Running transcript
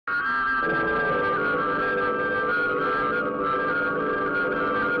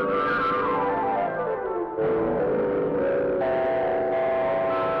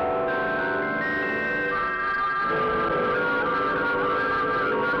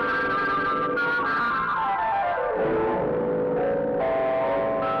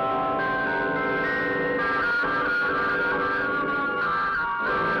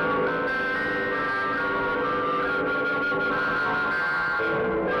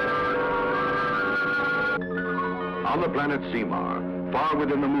On the planet Semar, far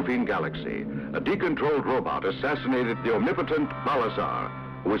within the Mufine galaxy, a decontrolled robot assassinated the omnipotent Balazar,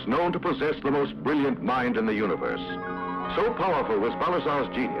 who is known to possess the most brilliant mind in the universe. So powerful was Balazar's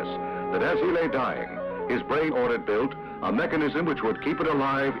genius that as he lay dying, his brain ordered built a mechanism which would keep it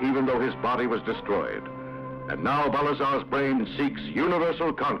alive even though his body was destroyed. And now Balazar's brain seeks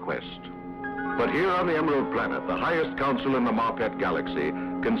universal conquest. But here on the Emerald Planet, the highest council in the Marpet galaxy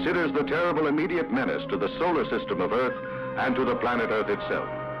considers the terrible immediate menace to the solar system of Earth and to the planet Earth itself.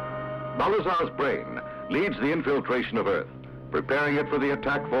 Balazar's brain leads the infiltration of Earth, preparing it for the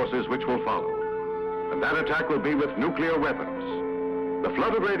attack forces which will follow. And that attack will be with nuclear weapons. The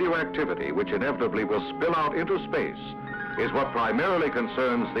flood of radioactivity, which inevitably will spill out into space, is what primarily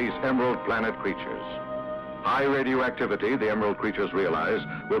concerns these Emerald Planet creatures. High radioactivity, the Emerald creatures realize,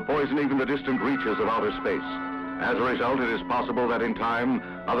 will poison even the distant reaches of outer space. As a result, it is possible that in time,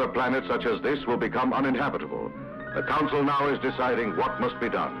 other planets such as this will become uninhabitable. The Council now is deciding what must be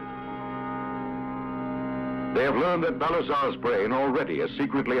done. They have learned that Balazar's brain already is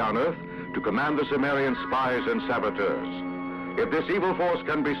secretly on Earth to command the Cimmerian spies and saboteurs. If this evil force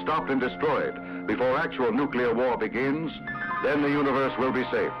can be stopped and destroyed before actual nuclear war begins, then the universe will be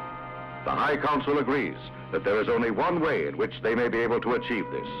safe. The High Council agrees that there is only one way in which they may be able to achieve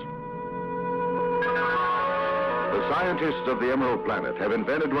this. The scientists of the Emerald Planet have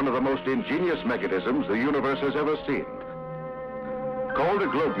invented one of the most ingenious mechanisms the universe has ever seen. Called a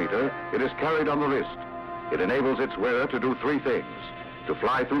globe meter, it is carried on the wrist. It enables its wearer to do three things: to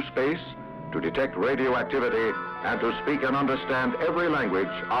fly through space, to detect radioactivity, and to speak and understand every language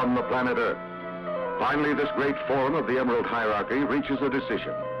on the planet Earth. Finally, this great forum of the Emerald Hierarchy reaches a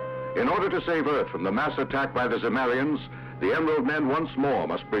decision. In order to save Earth from the mass attack by the Cimmerians, the Emerald Men once more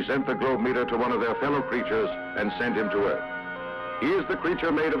must present the globe meter to one of their fellow creatures and send him to Earth. He is the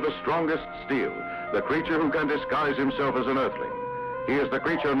creature made of the strongest steel, the creature who can disguise himself as an Earthling. He is the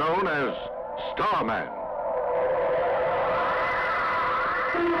creature known as Starman.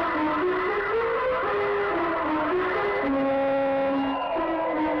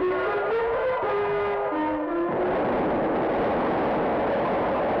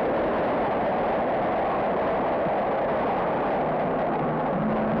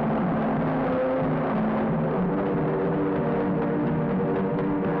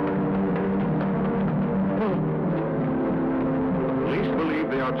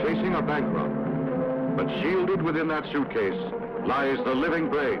 Chasing a bank robber, but shielded within that suitcase lies the living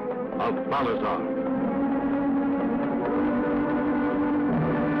brain of Balazar.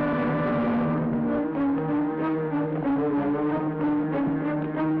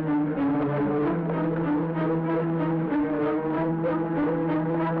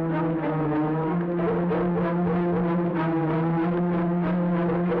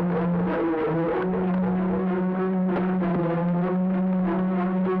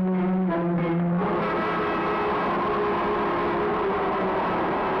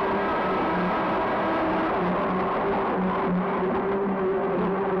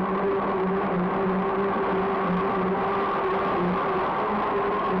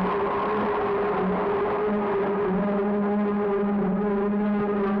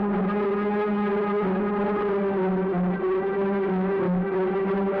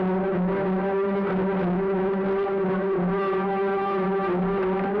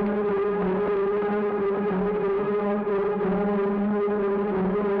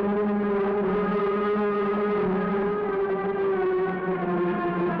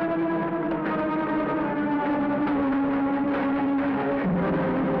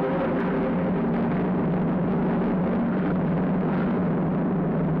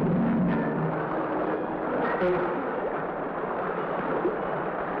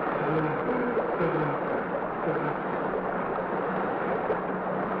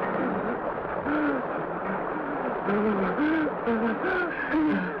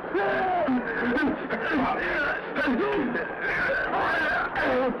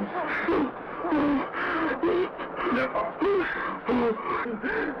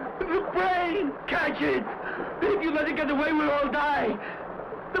 The brain! Catch it! If you let it get away, we'll all die!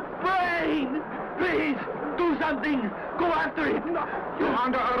 The brain! Please, do something! Go after it! You're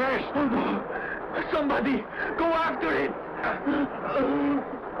under arrest! Oh, no. Somebody, go after it!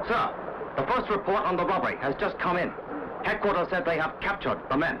 Sir, the first report on the robbery has just come in. Headquarters said they have captured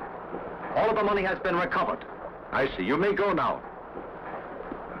the men. All of the money has been recovered. I see. You may go now.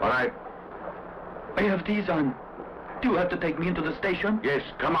 All right. I have these on. Do you have to take me into the station? Yes,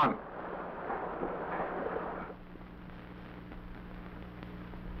 come on.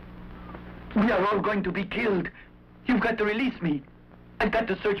 We are all going to be killed. You've got to release me. I've got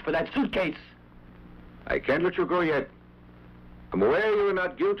to search for that suitcase. I can't let you go yet. I'm aware you were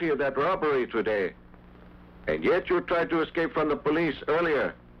not guilty of that robbery today. And yet you tried to escape from the police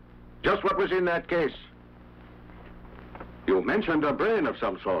earlier. Just what was in that case? You mentioned a brain of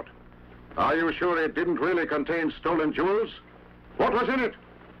some sort. Are you sure it didn't really contain stolen jewels? What was in it?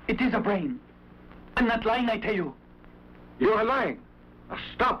 It is a brain. I'm not lying, I tell you. You are lying. Now,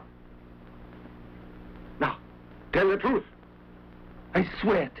 stop. Now, tell the truth. I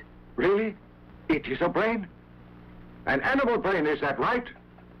swear it. Really? It is a brain? An animal brain, is that right?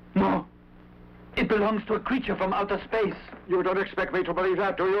 No. It belongs to a creature from outer space. You don't expect me to believe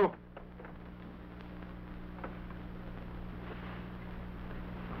that, do you?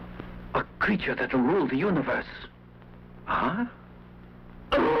 A creature that'll rule the universe. Huh?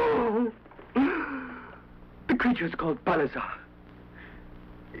 Oh! The creature's called Balazar.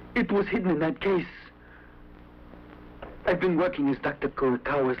 It was hidden in that case. I've been working as Dr.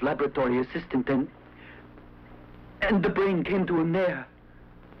 Kurokawa's laboratory assistant, and the brain came to him there.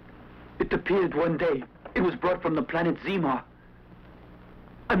 It appeared one day. It was brought from the planet Zima.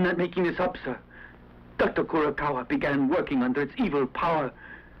 I'm not making this up, sir. Dr. Kurokawa began working under its evil power.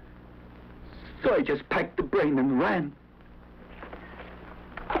 So I just packed the brain and ran.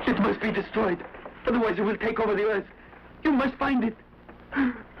 It must be destroyed. Otherwise it will take over the Earth. You must find it.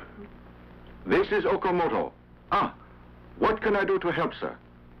 This is Okamoto. Ah, what can I do to help, sir?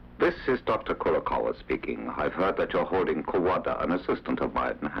 This is Dr. Kurokawa speaking. I've heard that you're holding Kawada, an assistant of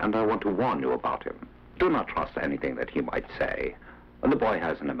mine, and I want to warn you about him. Do not trust anything that he might say. And the boy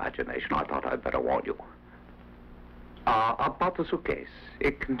has an imagination. I thought I'd better warn you. About the suitcase.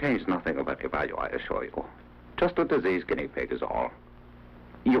 It contains nothing of any value, I assure you. Just a diseased guinea pig is all.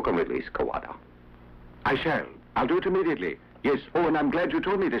 You can release Kawada. I shall. I'll do it immediately. Yes. Oh, and I'm glad you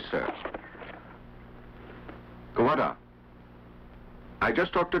told me this, sir. Kawada. I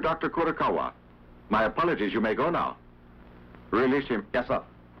just talked to Dr. Kurokawa. My apologies. You may go now. Release him. Yes, sir.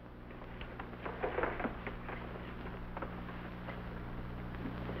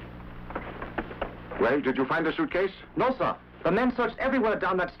 Well, did you find the suitcase? No, sir. The men searched everywhere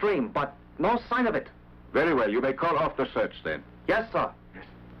down that stream, but no sign of it. Very well. You may call off the search, then. Yes, sir.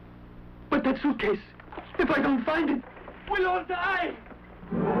 But that suitcase, if I don't find it, we'll all die!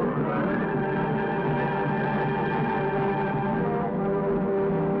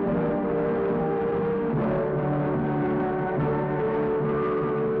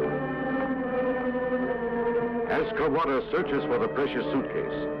 As Kawada searches for the precious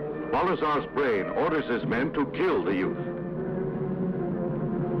suitcase, Balazar's brain orders his men to kill the youth.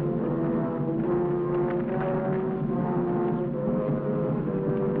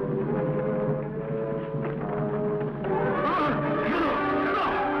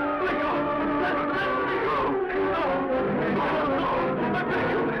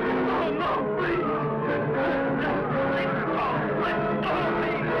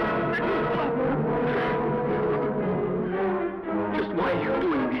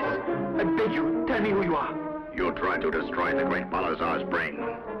 To destroy the great Balazar's brain.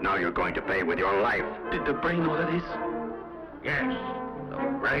 Now you're going to pay with your life. Did the brain know that is? Yes, the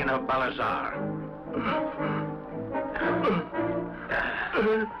brain of Balazar.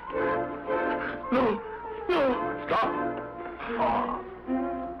 No, no. Stop!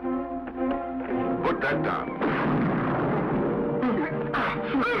 Put that down.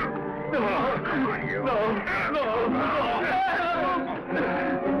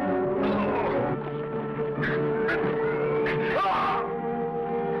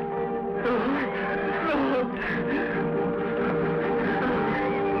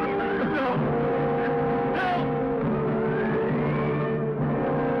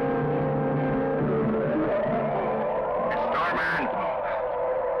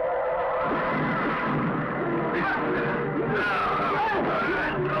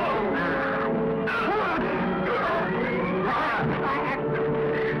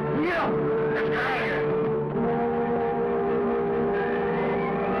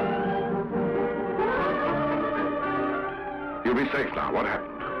 You'll be safe now. What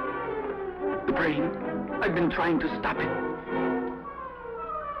happened? The brain. I've been trying to stop it.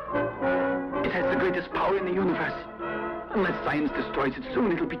 It has the greatest power in the universe. Unless science destroys it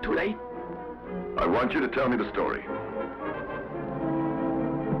soon, it'll be too late. I want you to tell me the story.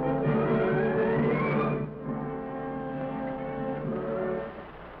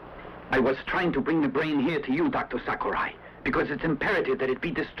 I was trying to bring the brain here to you, Dr. Sakurai, because it's imperative that it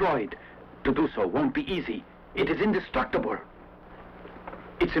be destroyed. To do so won't be easy. It is indestructible.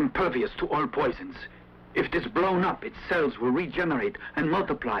 It's impervious to all poisons. If it is blown up, its cells will regenerate and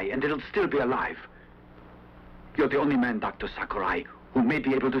multiply, and it'll still be alive. You're the only man, Dr. Sakurai, who may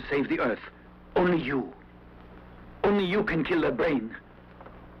be able to save the Earth. Only you. Only you can kill the brain.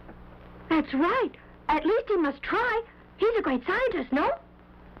 That's right. At least he must try. He's a great scientist, no?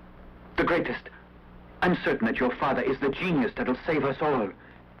 The greatest. I'm certain that your father is the genius that'll save us all.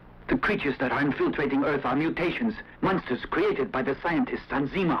 The creatures that are infiltrating Earth are mutations, monsters created by the scientists on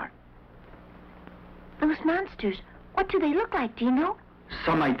Zemar. Those monsters, what do they look like, do you know?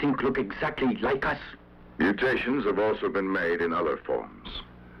 Some, I think, look exactly like us. Mutations have also been made in other forms.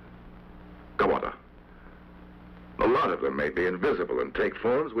 Kawada. A lot of them may be invisible and take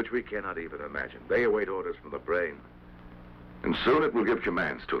forms which we cannot even imagine. They await orders from the brain. And soon it will give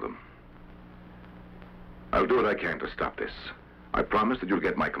commands to them. I'll do what I can to stop this. I promise that you'll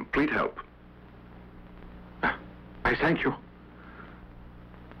get my complete help. I thank you.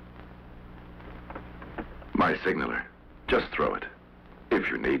 My signaler. Just throw it. If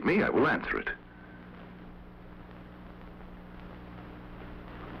you need me, I will answer it.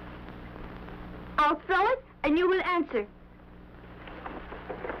 I'll throw it, and you will answer.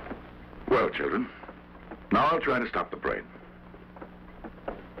 Well, children, now I'll try to stop the brain.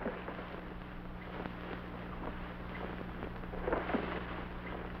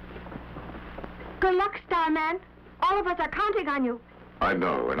 Good luck, Starman. All of us are counting on you. I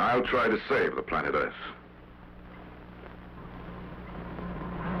know, and I'll try to save the planet Earth.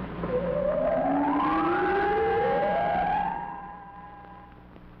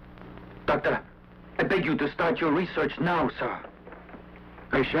 Doctor, I beg you to start your research now, sir.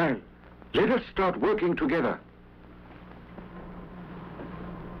 I shall. Let us start working together.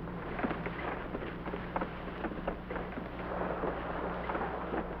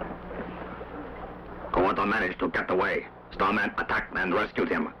 Kawada managed to get away. Starman attacked and rescued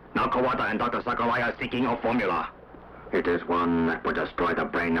him. Now Kawada and Dr. Sakurai are seeking your formula. It is one that will destroy the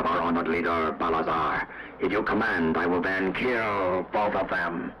brain of our honored leader, Balazar. If you command, I will then kill both of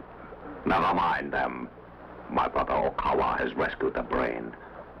them. Never mind them. My brother Okawa has rescued the brain.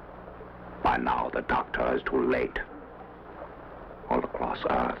 By now, the doctor is too late. All across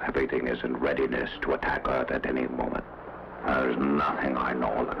Earth, everything is in readiness to attack Earth at any moment. There's nothing I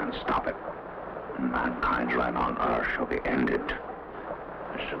know that can stop it. Mankind's reign on Earth shall be ended.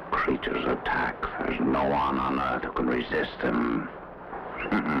 As the creatures attack, there's no one on Earth who can resist them.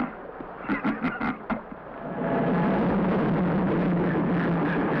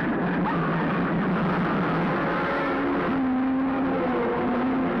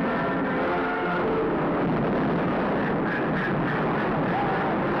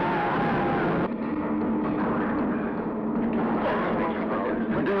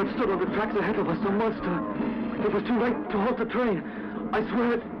 When they had stood on the tracks ahead of us, a monster. It was too late to halt the train. I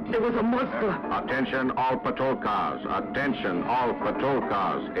swear it was a monster. Attention all patrol cars. Attention all patrol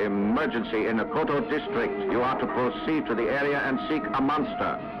cars. Emergency in the Koto district. You are to proceed to the area and seek a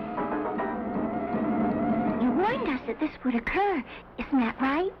monster. You warned us that this would occur. Isn't that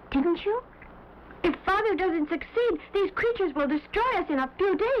right? Didn't you? If Father doesn't succeed, these creatures will destroy us in a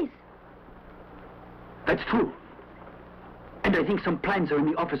few days. That's true. And I think some plans are in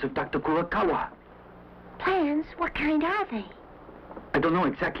the office of Dr. Kurokawa. Plans? What kind are they? I don't know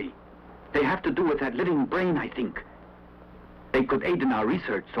exactly. They have to do with that living brain, I think. They could aid in our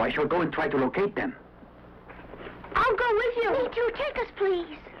research, so I shall go and try to locate them. I'll go with you. Me too. Take us,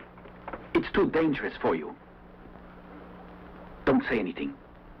 please. It's too dangerous for you. Don't say anything.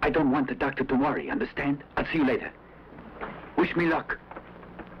 I don't want the doctor to worry, understand? I'll see you later. Wish me luck.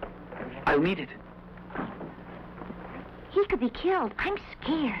 I'll need it. He could be killed. I'm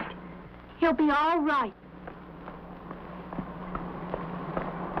scared. He'll be all right.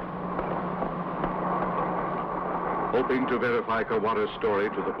 Hoping to verify Kawada's story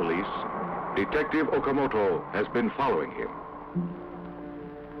to the police, Detective Okamoto has been following him.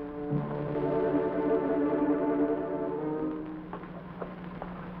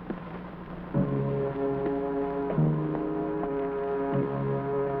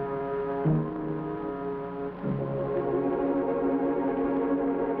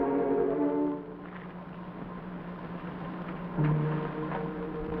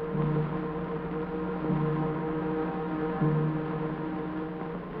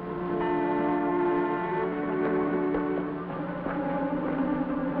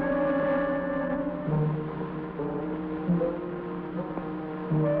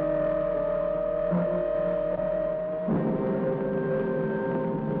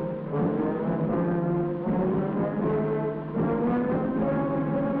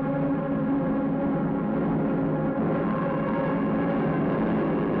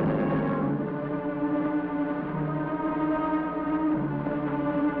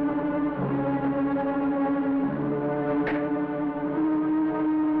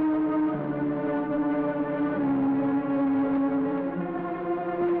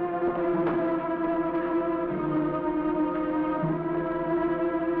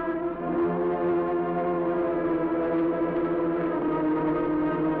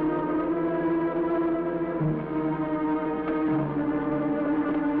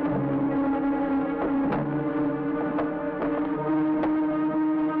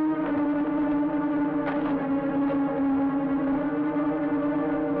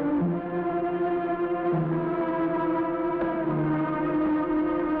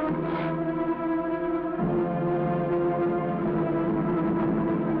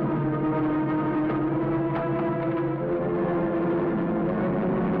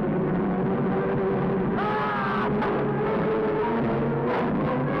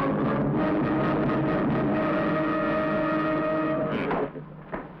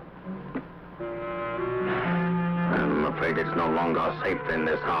 longer safe in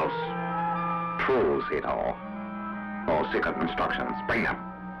this house. True, Zito. All secret instructions. Bring them.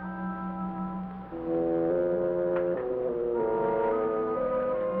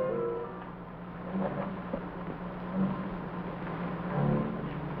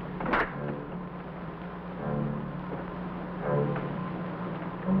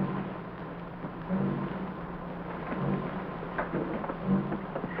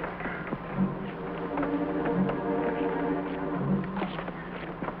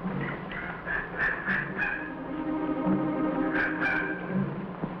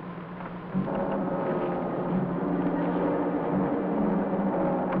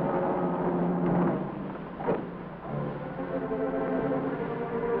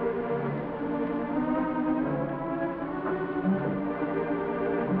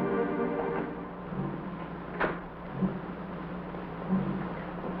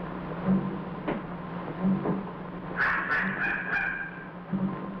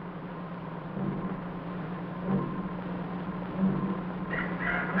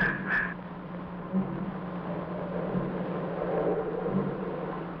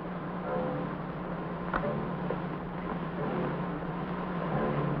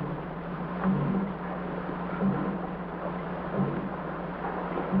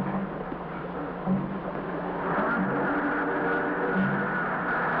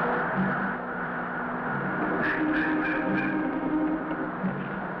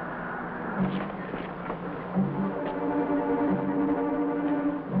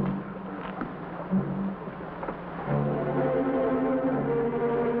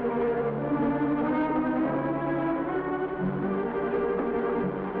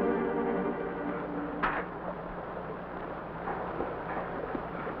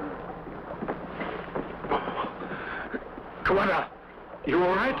 Kawada, you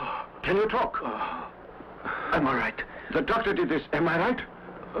all right? Can you talk? I'm all right. The doctor did this, am I right?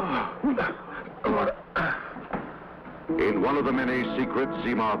 In one of the many secret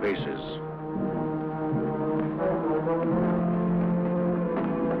Zimar bases.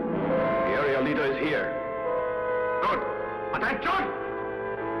 The area leader is here. Good. Attention!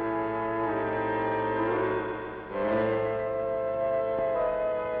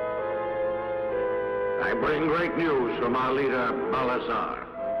 I bring great news from our leader, Balazar.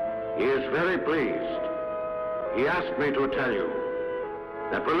 He is very pleased. He asked me to tell you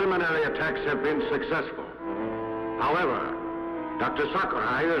that preliminary attacks have been successful. However, Dr.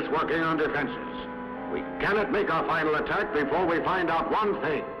 Sakurai is working on defenses. We cannot make our final attack before we find out one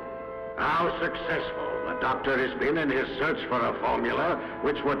thing. How successful the doctor has been in his search for a formula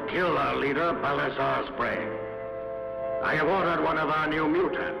which would kill our leader, Balazar's brain. I have ordered one of our new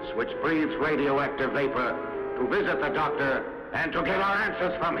mutants, which breathes radioactive vapor, to visit the doctor and to get our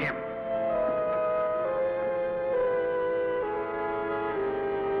answers from him.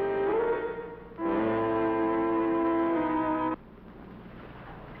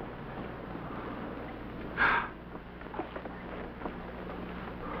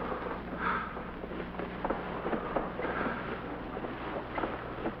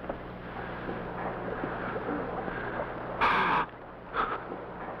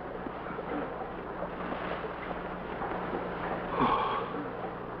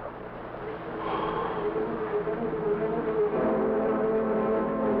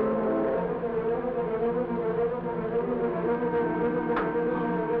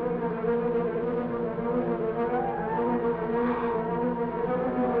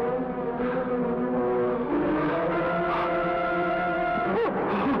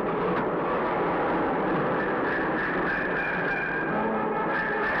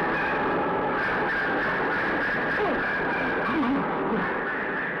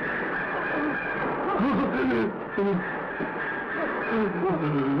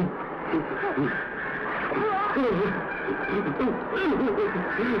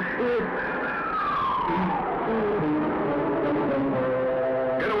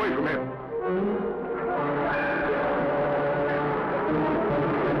 Get away from him.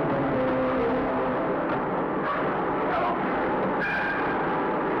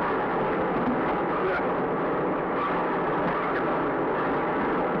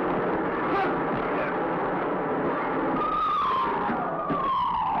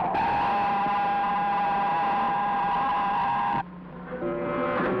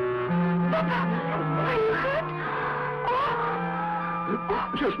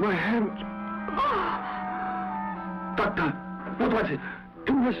 Just my hand. Doctor, what was it?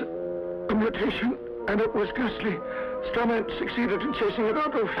 It was a mutation, and it was ghastly. Starman succeeded in chasing it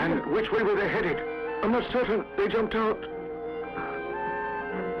out of here. And which way were they headed? I'm not certain. They jumped out.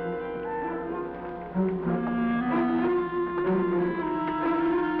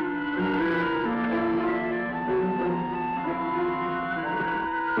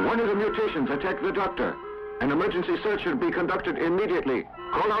 One of the mutations attacked the doctor. An emergency search should be conducted immediately.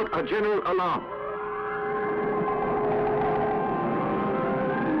 Call out a general alarm.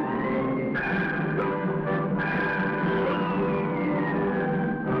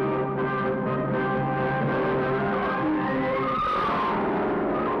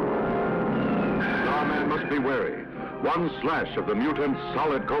 Starman must be wary. One slash of the mutant's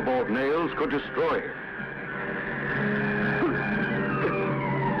solid cobalt nails could destroy him.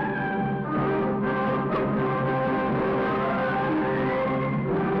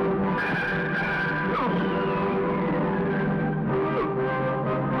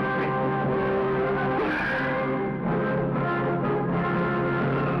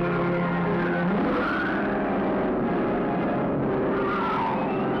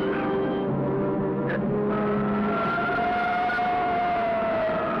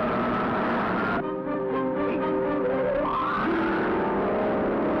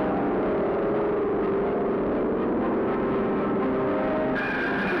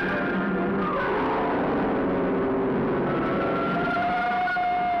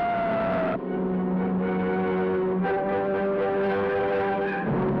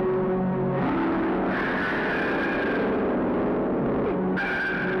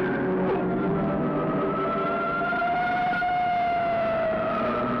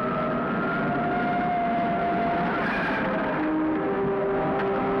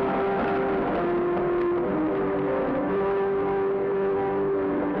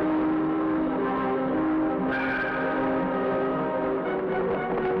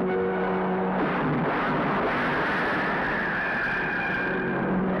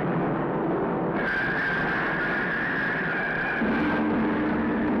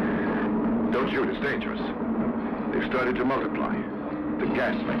 Shoot, it's dangerous. They've started to multiply. The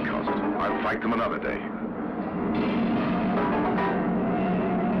gas may cause it. I'll fight them another day.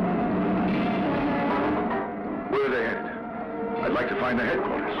 Where are they headed? I'd like to find the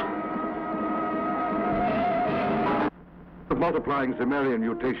headquarters. The multiplying Zemarian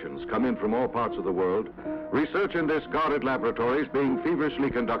mutations come in from all parts of the world. Research in this guarded laboratory is being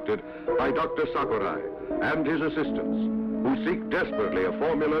feverishly conducted by Dr. Sakurai and his assistants, who seek desperately a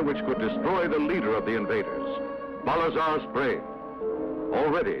formula which could destroy the leader of the invaders, Balazar's brain.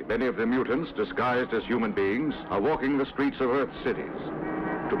 Already, many of the mutants, disguised as human beings, are walking the streets of Earth's cities.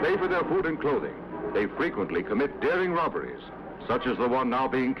 To pay for their food and clothing, they frequently commit daring robberies, such as the one now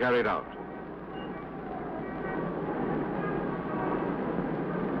being carried out.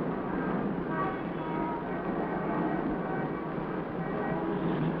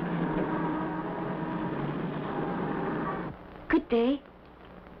 Good day.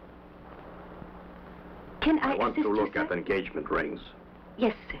 Can I want assist to you, look sir? at engagement rings.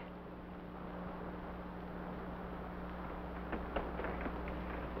 Yes, sir.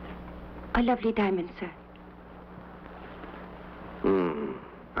 A lovely diamond, sir.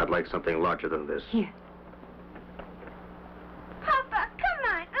 I'd like something larger than this. Here. Papa, come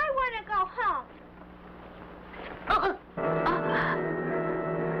on. I want to go home.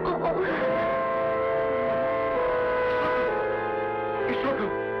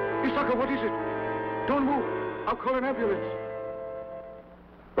 Isaka, what is it? Don't move. I'll call an ambulance.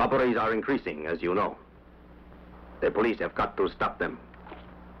 Robberies are increasing, as you know. The police have got to stop them.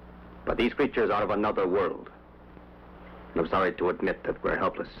 But these creatures are of another world. I'm sorry to admit that we're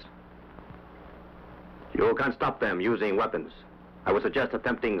helpless. You can't stop them using weapons. I would suggest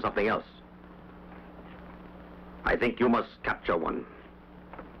attempting something else. I think you must capture one.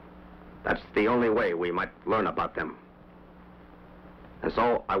 That's the only way we might learn about them. And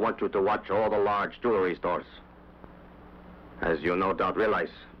so, I want you to watch all the large jewelry stores. As you no doubt realize,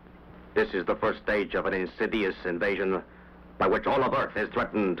 this is the first stage of an insidious invasion by which all of Earth is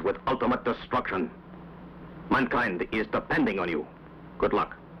threatened with ultimate destruction. Mankind is depending on you. Good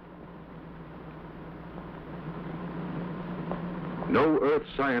luck. No Earth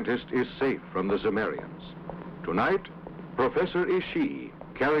scientist is safe from the Zemarians. Tonight, Professor Ishii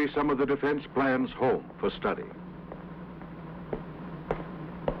carries some of the defense plans home for study.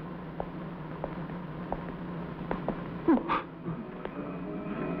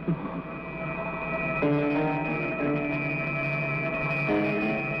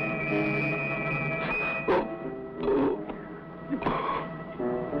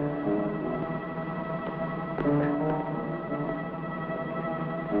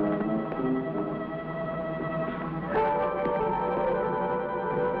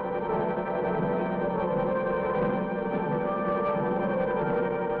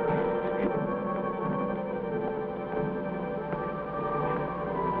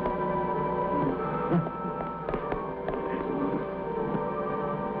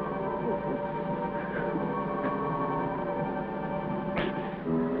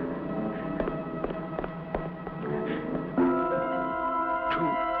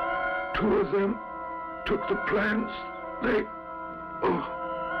 2 of them took the plans. They... Oh.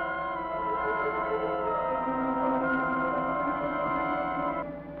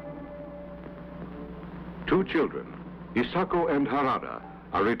 Two children, Isako and Harada,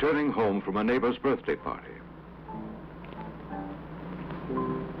 are returning home from a neighbor's birthday party.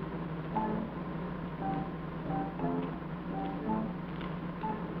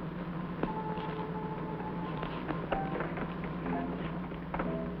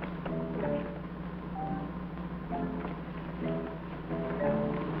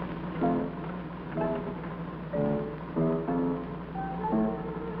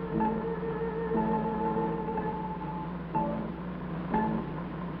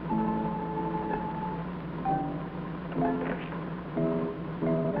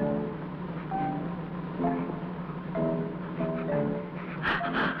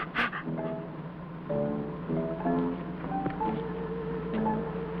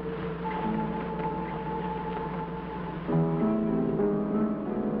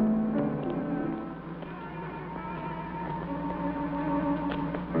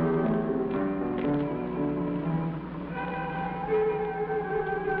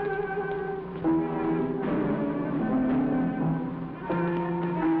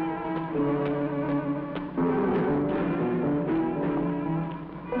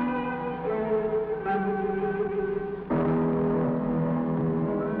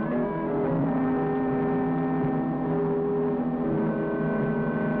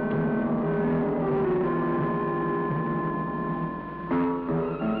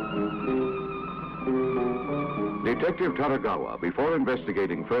 Detective Taragawa, before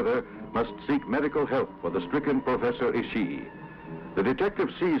investigating further, must seek medical help for the stricken Professor Ishii. The detective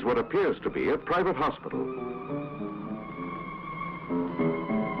sees what appears to be a private hospital.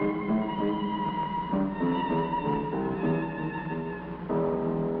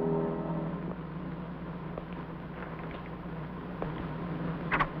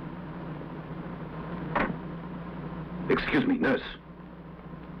 Excuse me, nurse.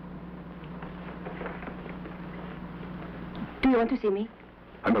 Do you want to see me?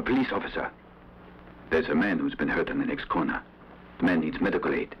 I'm a police officer. There's a man who's been hurt in the next corner. The man needs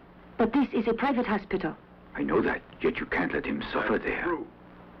medical aid. But this is a private hospital. I know that, yet you can't let him suffer there. True.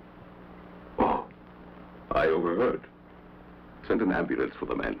 Oh, I overheard. Send an ambulance for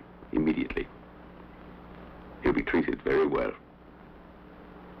the man, immediately. He'll be treated very well.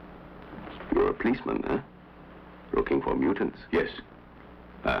 You're a policeman, huh? Looking for mutants? yes.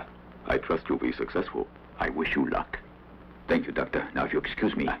 I trust you'll be successful. I wish you luck. Thank you, Doctor. Now, if you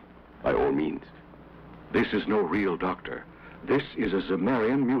excuse me. By all means. This is no real doctor. This is a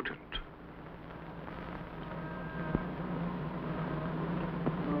Zemarian mutant.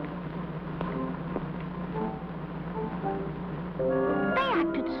 They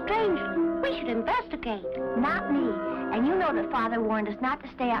acted strangely. We should investigate. Not me. And you know that Father warned us not to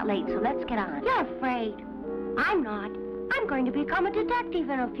stay out late, so let's get on. You're afraid. I'm not. I'm going to become a detective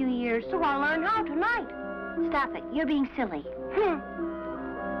in a few years, so I'll learn how tonight. Stop it. You're being silly.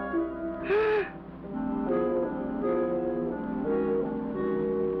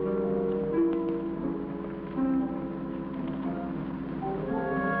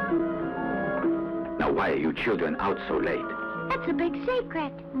 Now, why are you children out so late? That's a big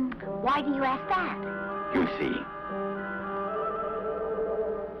secret. Why do you ask that? You'll see.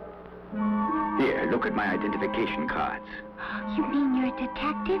 Here, look at my identification cards. You mean you're a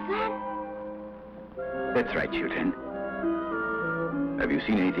detective, then? That's right, children. Have you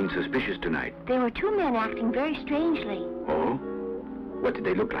seen anything suspicious tonight? There were two men acting very strangely. Oh? What did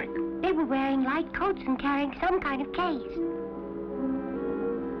they look like? They were wearing light coats and carrying some kind of case.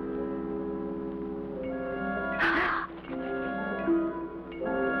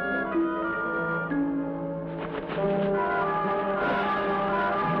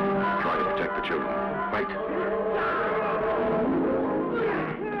 Try to protect the children. Right.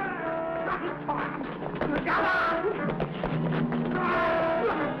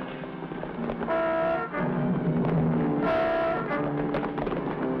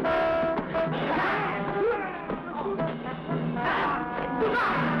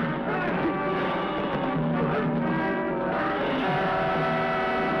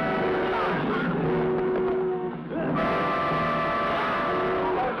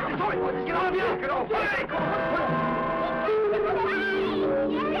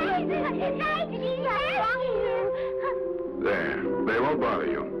 There. They won't bother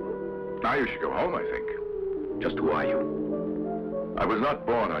you. Now you should go home, I think. Just who are you? I was not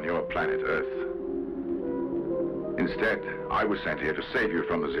born on your planet, Earth. Instead, I was sent here to save you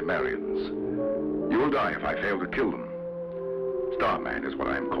from the Zemarians. You will die if I fail to kill them. Starman is what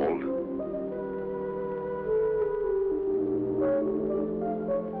I am called.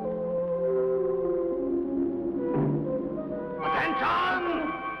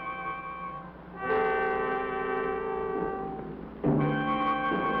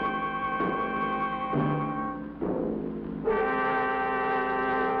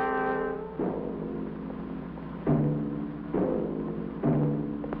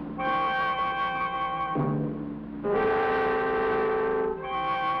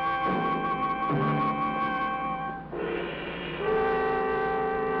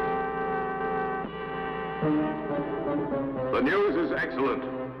 The news is excellent.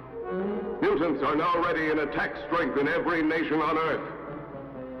 Mutants are now ready in attack strength in every nation on Earth.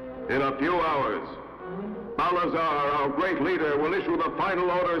 In a few hours, Balazar, our great leader, will issue the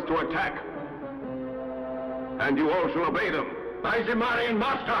final orders to attack. And you all shall obey them. By the Marian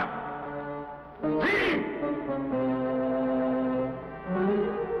Master! See!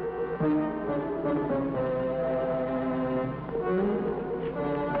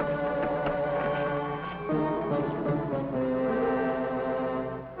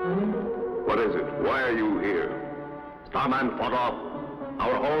 What is it? Why are you here? Starman fought off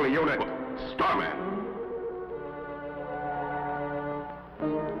our whole unit. Starman!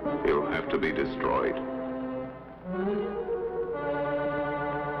 He'll have to be destroyed.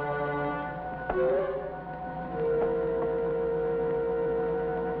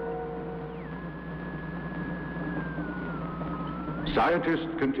 Scientists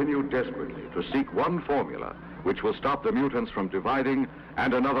continue desperately to seek one formula which will stop the mutants from dividing,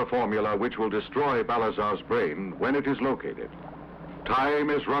 and another formula which will destroy Balazar's brain when it is located. Time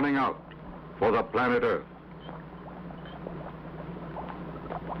is running out for the planet Earth.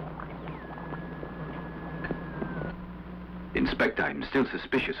 Inspector, I'm still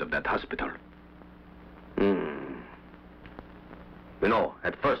suspicious of that hospital. You know,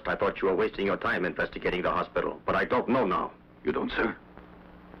 at first I thought you were wasting your time investigating the hospital, but I don't know now. You don't, sir?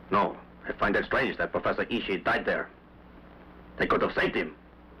 No, I find it strange that Professor Ishii died there. They could have saved him.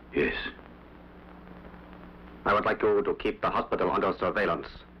 Yes. I would like you to keep the hospital under surveillance.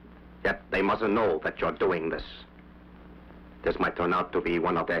 Yet they mustn't know that you're doing this. This might turn out to be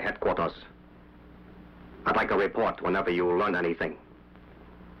one of their headquarters. I'd like a report whenever you learn anything.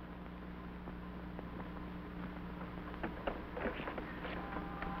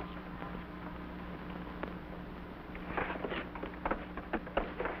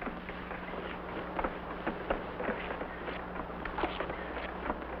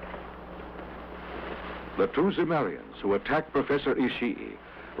 The two Zemarians who attacked Professor Ishii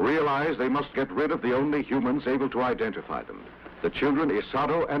realize they must get rid of the only humans able to identify them, the children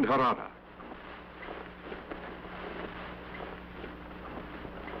Isado and Harada.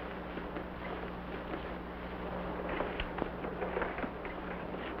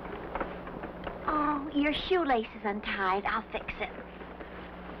 Oh, your shoelace is untied. I'll fix it.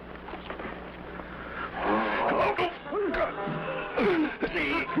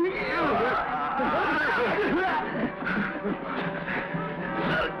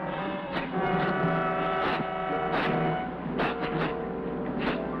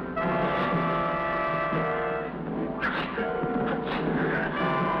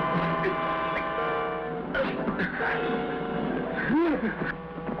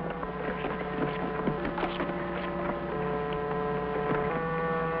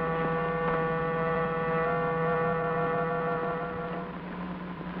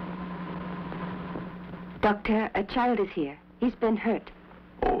 Doctor, a child is here. He's been hurt.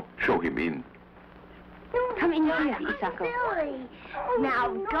 Oh, show him in. Come in here, Isako. Billy. Now,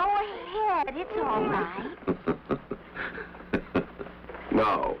 go ahead. It's all right.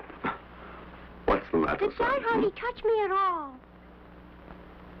 Now, what's the matter, The child hardly touched me at all.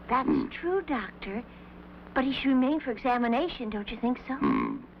 That's Hmm. true, Doctor. But he should remain for examination, don't you think so?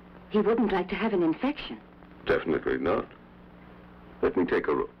 He wouldn't like to have an infection. Definitely not. Let me take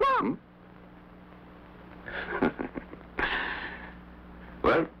a look. No.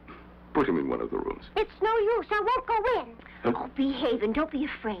 Well, put him in one of the rooms. It's no use. I won't go in. Huh? Oh, behave and don't be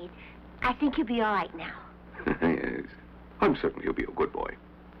afraid. I think you'll be all right now. Yes. I'm certain he'll be a good boy.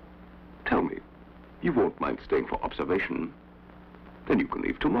 Tell me, you won't mind staying for observation? Then you can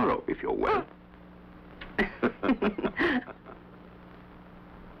leave tomorrow if you're well.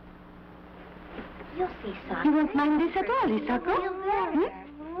 You'll see, son. You won't mind this at all, Isako? Feel better.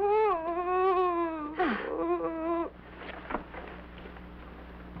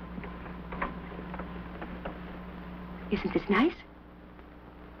 Isn't this nice?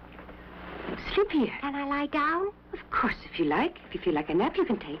 Sleep here. Can I lie down? Of course, if you like. If you feel like a nap, you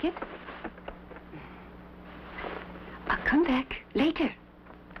can take it. I'll come back later.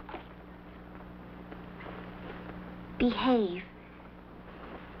 Behave.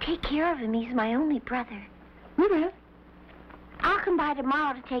 Take care of him. He's my only brother. We will. I'll come by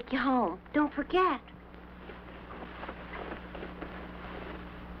tomorrow to take you home. Don't forget.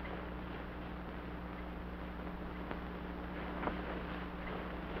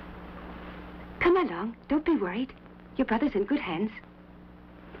 Come along. Don't be worried. Your brother's in good hands.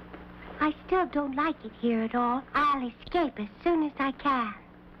 I still don't like it here at all. I'll escape as soon as I can.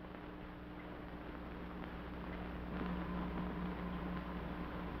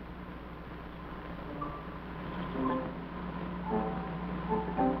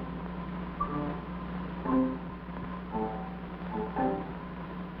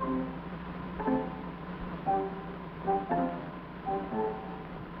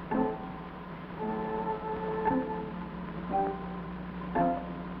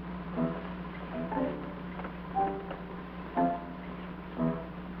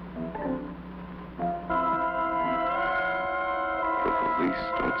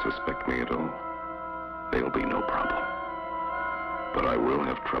 police don't suspect me at all, there'll be no problem. But I will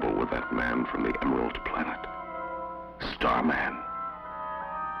have trouble with that man from the Emerald Planet. Starman.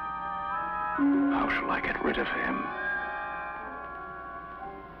 How shall I get rid of him?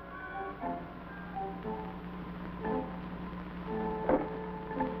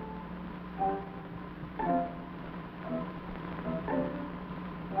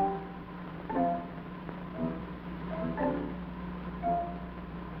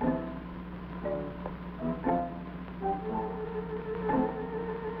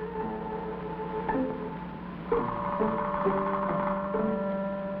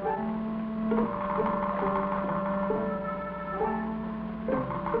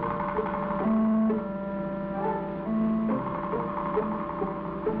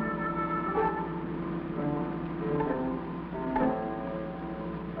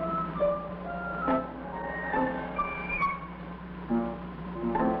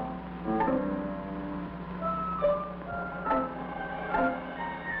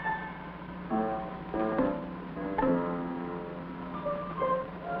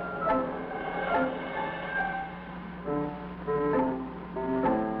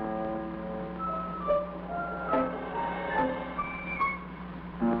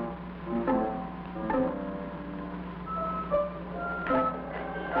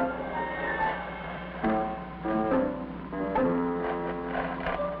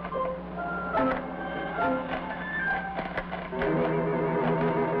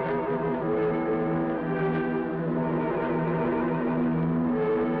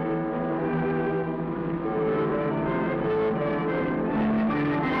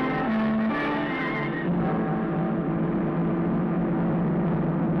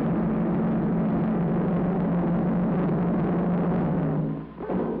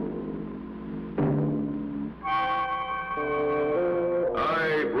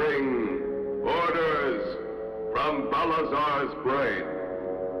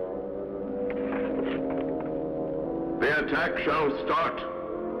 The attack shall start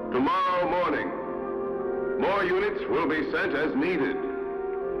tomorrow morning. More units will be sent as needed.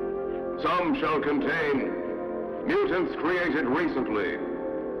 Some shall contain mutants created recently.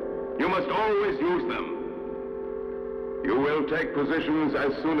 You must always use them. You will take positions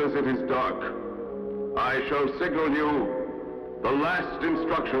as soon as it is dark. I shall signal you the last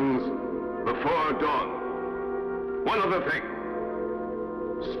instructions before dawn. One other thing.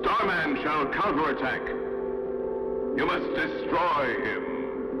 Starman shall counterattack. You must destroy him.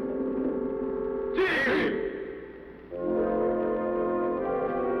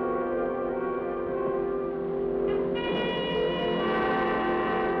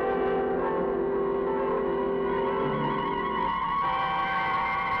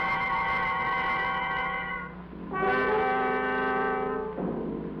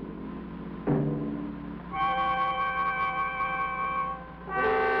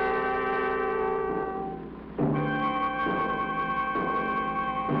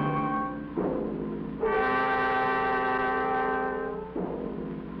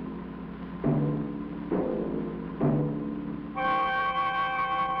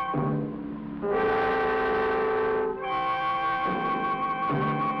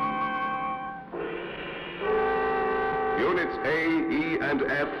 Units A, E, and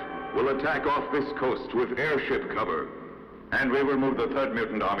F will attack off this coast with airship cover. And we will move the 3rd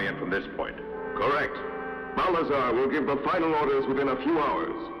Mutant Army in from this point. Correct. Balazar will give the final orders within a few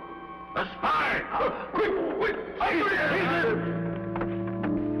hours. A spy! Quick!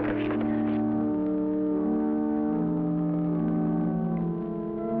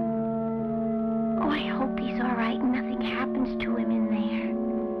 Oh, I hope he's all right and nothing happens to him in there.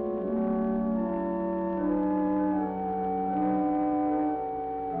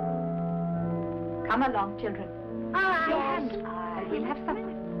 Come along, children. All right. Yes. We'll have supper.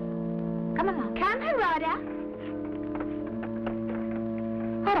 Come along. Come, Harada.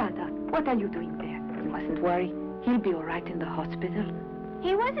 Harada, what are you doing there? You mustn't worry. He'll be all right in the hospital.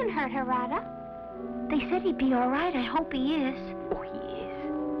 He wasn't hurt, Harada. They said he'd be all right. I hope he is. Oh, he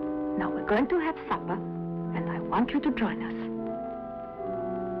is. Now we're going to have supper, and I want you to join us.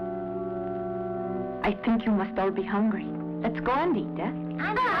 I think you must all be hungry. Let's go and eat, eh?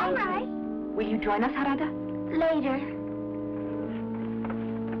 I'm all right. Will you join us, Harada? Later.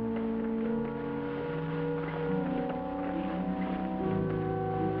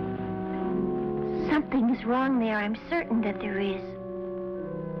 Something is wrong there. I'm certain that there is.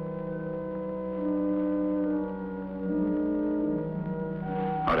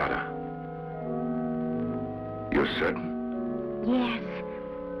 Harada. You're certain? Yes.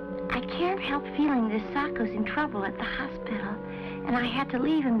 I can't help feeling that Sako's in trouble at the hospital. and I had to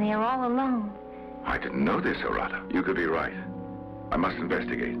leave him there all alone. I didn't know this, Arata. You could be right. I must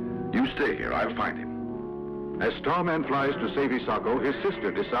investigate. You stay here. I'll find him. As Starman flies to save Hisako, his sister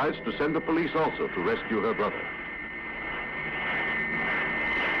decides to send the police also to rescue her brother.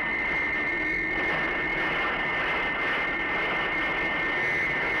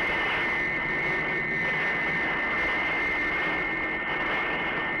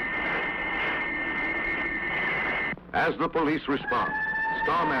 As the police respond,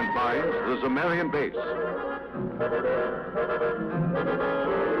 Starman finds the Zemarian base.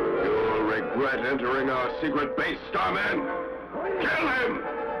 You'll regret entering our secret base, Starman. Kill him!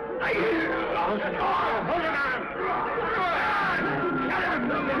 Hold it on!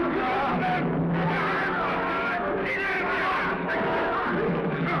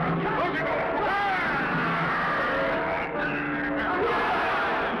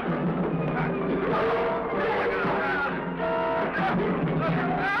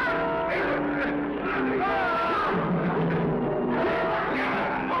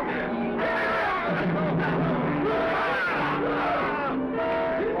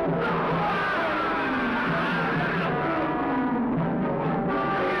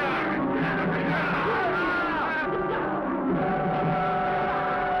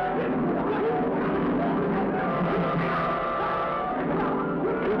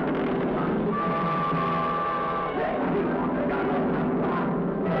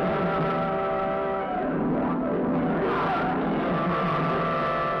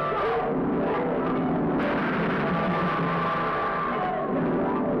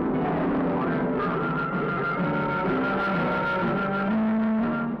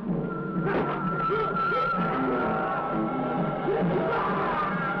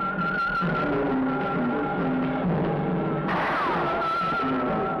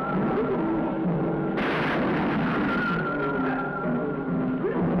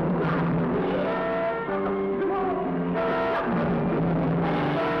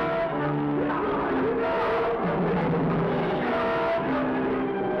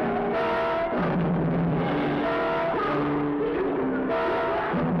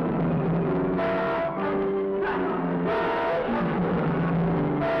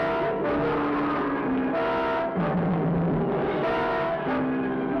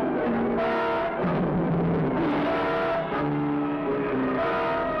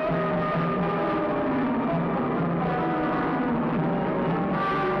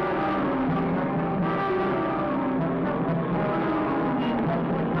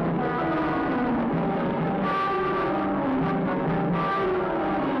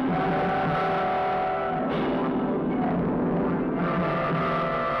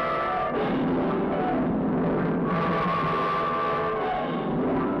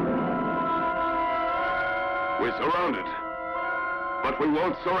 We're surrounded, but we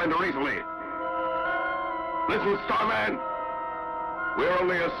won't surrender easily. Listen, Starman. We're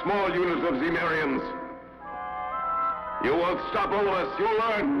only a small unit of Zemarians. You won't stop all of us, you'll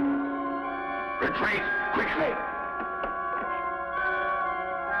learn. Retreat, quickly.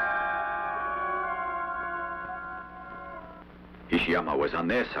 Ishiyama was on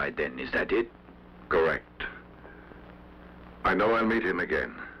their side then, is that it? Correct. I know I'll meet him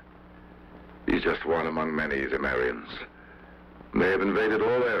again. He's just one among many Zemarians. They have invaded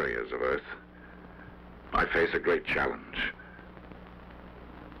all areas of Earth. I face a great challenge.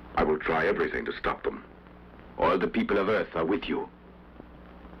 I will try everything to stop them. All the people of Earth are with you.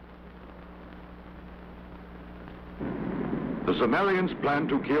 The Zemarians plan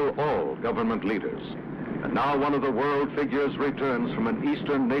to kill all government leaders. And now one of the world figures returns from an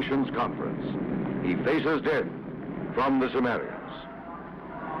Eastern Nations conference. He faces death from the Zemarians.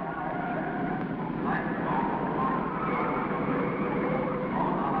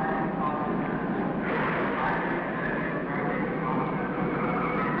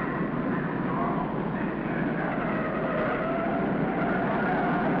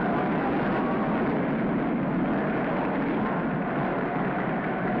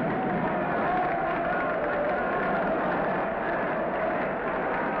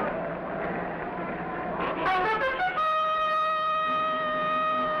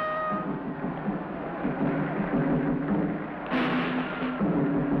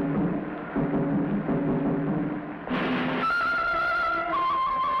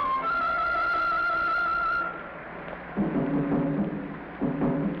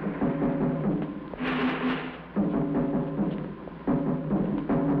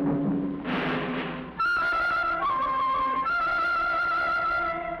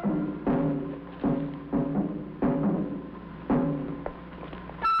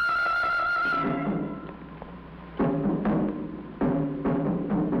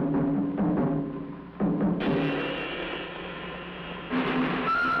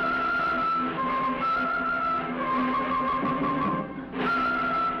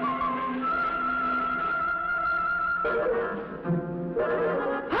 Why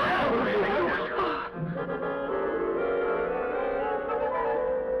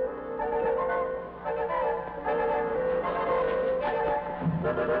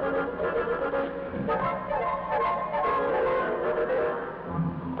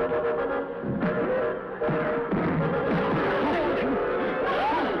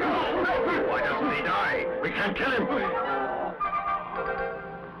doesn't he die? We can't kill him.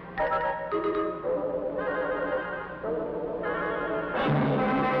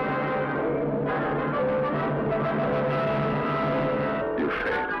 You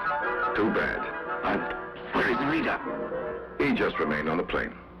failed. Too bad. And where is the leader? He just remained on the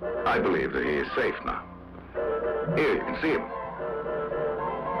plane. I believe that he is safe now. Here, you can see him.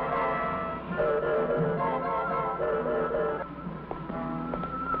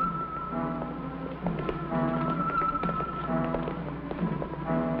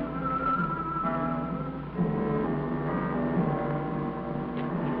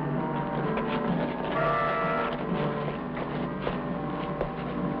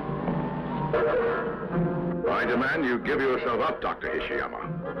 I demand you give yourself up, Dr.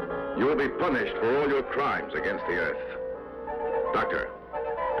 Ishiyama. You will be punished for all your crimes against the Earth. Doctor,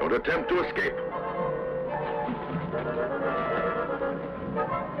 don't attempt to escape.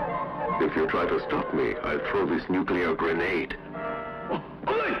 If you try to stop me, I'll throw this nuclear grenade.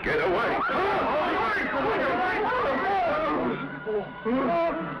 Get away!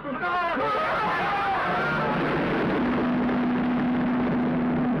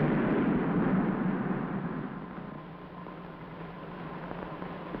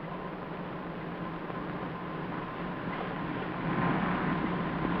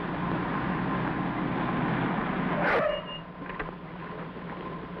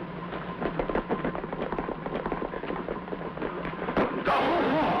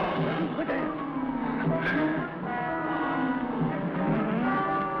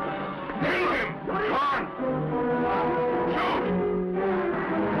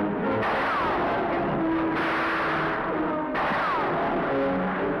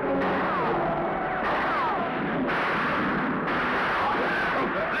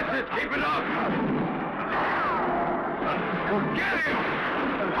 Keep it up! Get him!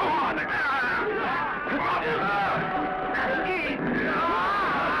 Come on!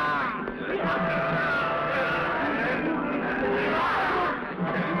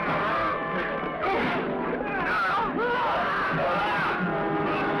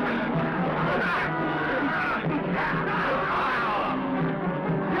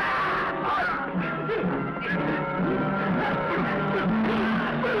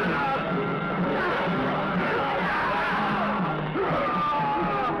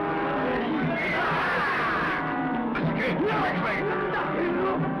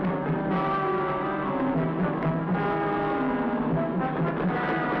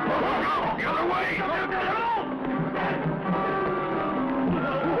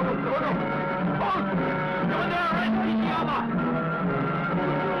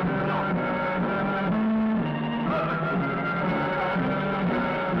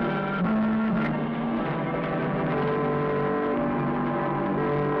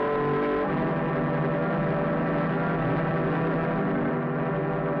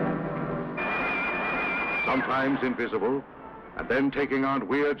 Sometimes invisible, and then taking on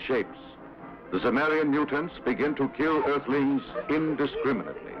weird shapes, the Zemarian mutants begin to kill Earthlings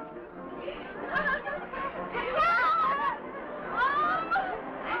indiscriminately.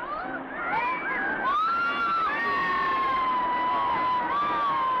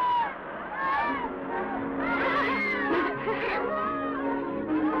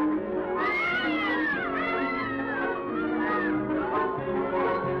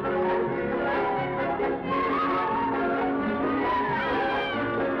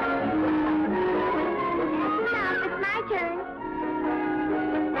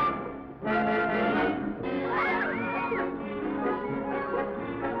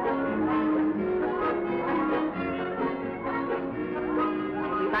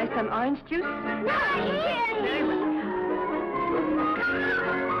 Some orange juice? No, here!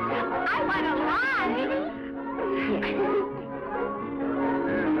 I want a lot.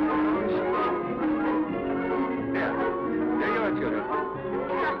 There you are, children.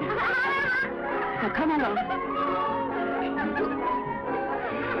 Now come along.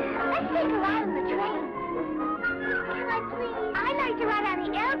 Let's take a ride on the train. Can I please? I'd like to ride on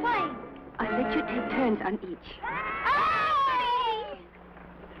the airplane. I'll let you take turns on each.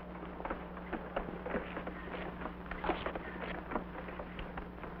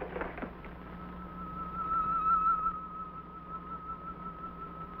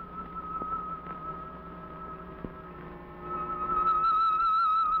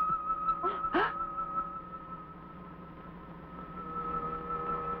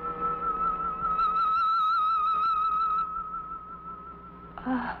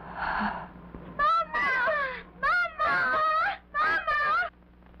 Up.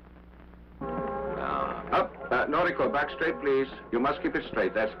 Noriko, back straight, please. You must keep it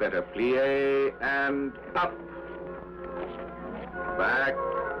straight. That's better. Plie and up. Back.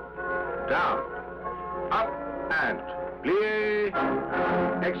 Down. Up and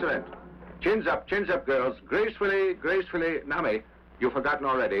plie. Excellent. Chins up, girls. Gracefully, gracefully. Nami, you've forgotten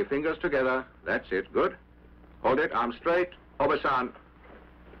already. Fingers together. That's it. Good. Hold it. Arms straight. Obasan.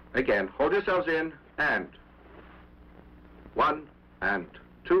 Again. Hold yourselves in. And 1 and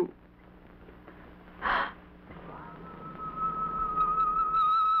 2.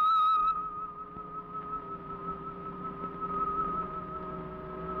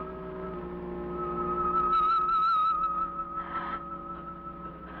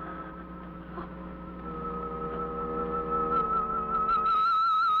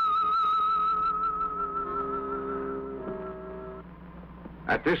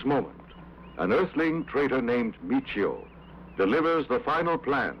 At this moment, an Earthling traitor named Michio delivers the final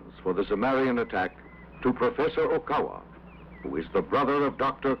plans for the Sumerian attack to Professor Okawa, who is the brother of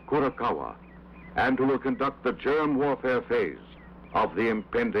Dr. Kurokawa, and who will conduct the germ warfare phase of the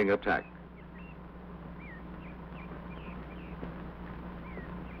impending attack.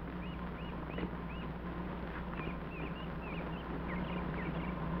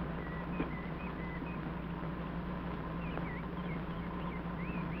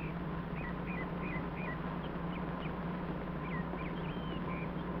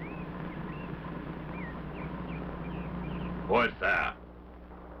 Who is there?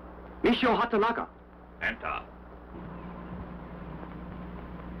 Michio Hatanaga. Enter.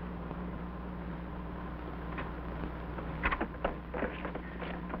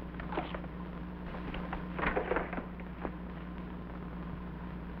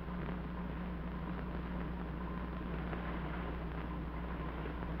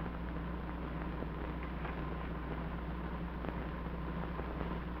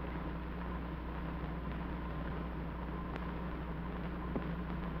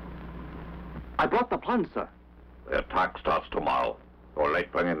 I brought the plans, sir. The attack starts tomorrow. You're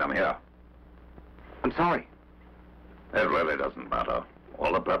late bringing them here. I'm sorry. It really doesn't matter.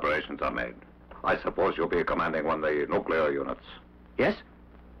 All the preparations are made. I suppose you'll be commanding one of the nuclear units. Yes?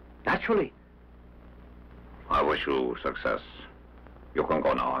 Naturally. I wish you success. You can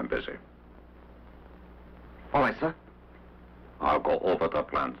go now. I'm busy. All right, sir. I'll go over the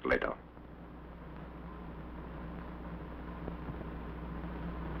plans later.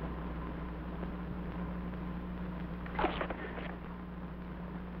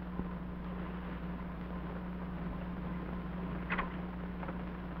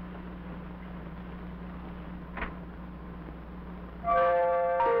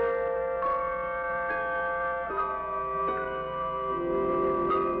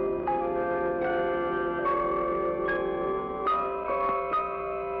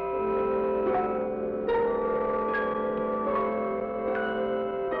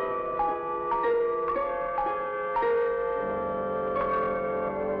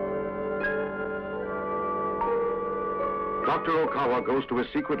 Dr. Okawa goes to a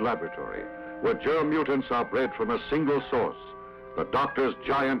secret laboratory where germ mutants are bred from a single source, the doctor's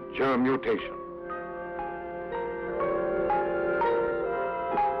giant germ mutation.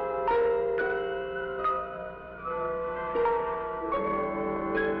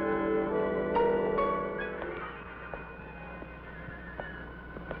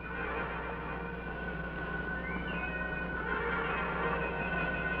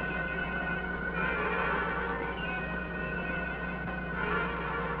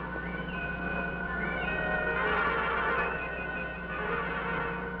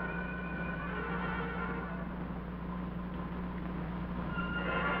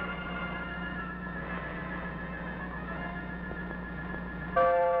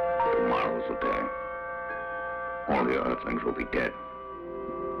 Tomorrow's the day. All the Earthlings will be dead.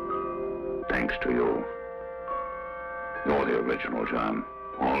 Thanks to you. You're the original germ.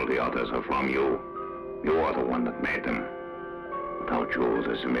 All the others are from you. You are the one that made them. Without you,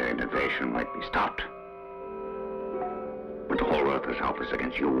 the Sumerian invasion might be stopped. But the whole Earth is helpless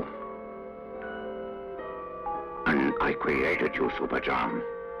against you. And I created you, Super Germ.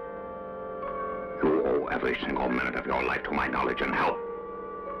 You owe every single minute of your life to my knowledge and help.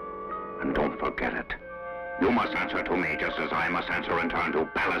 And don't forget it. You must answer to me just as I must answer in turn to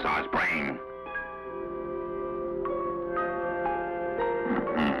Balazar's brain.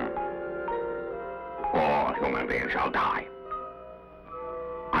 All human beings shall die.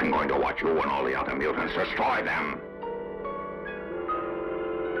 I'm going to watch you and all the other mutants destroy them.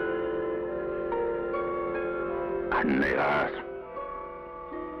 And the Earth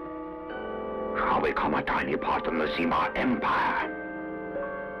shall become a tiny part in the Zima Empire.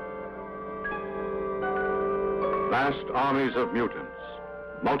 Vast armies of mutants,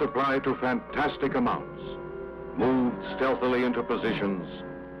 multiplied to fantastic amounts, moved stealthily into positions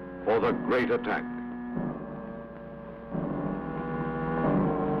for the great attack.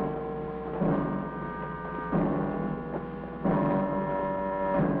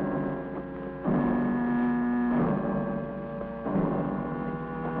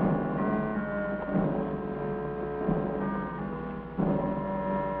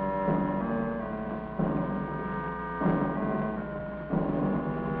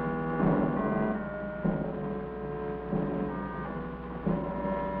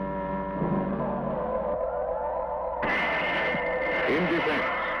 In defense,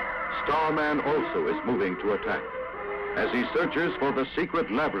 Starman also is moving to attack as he searches for the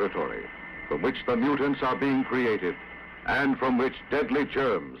secret laboratory from which the mutants are being created and from which deadly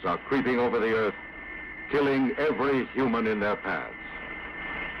germs are creeping over the Earth, killing every human in their paths.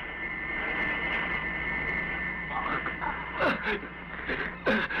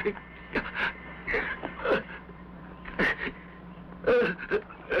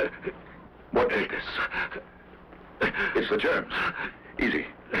 What is this? It's the germs. Easy.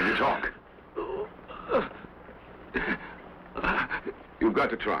 Easy talk. You've got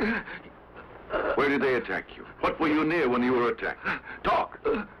to try. Where did they attack you? What were you near when you were attacked? Talk.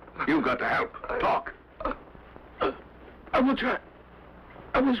 You've got to help. Talk. I will try.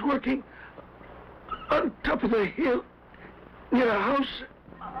 I was working on top of the hill near a house.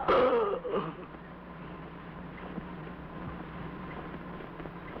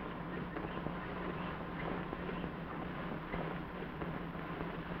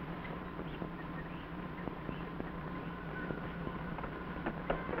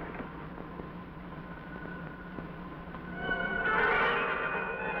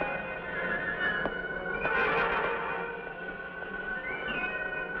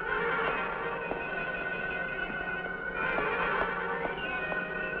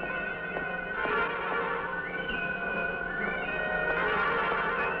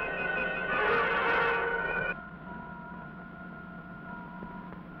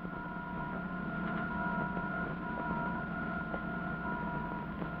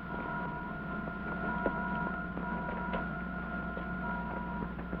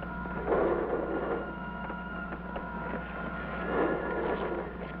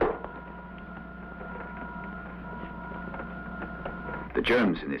 The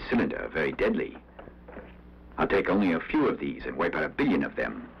germs in this cylinder are very deadly. I'll take only a few of these and wipe out 1 billion of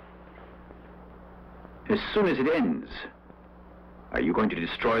them. As soon as it ends, are you going to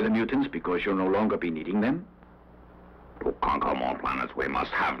destroy the mutants because you'll no longer be needing them? To conquer more planets, we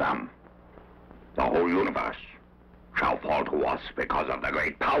must have them. The whole universe shall fall to us because of the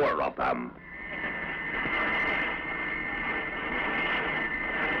great power of them.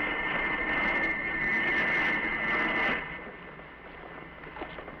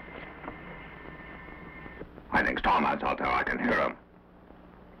 I think Starman's out there. I can hear him.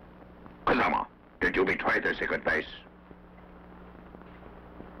 Kazama, did you betray the secret base?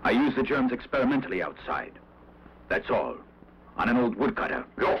 I used the germs experimentally outside. That's all. On an old woodcutter.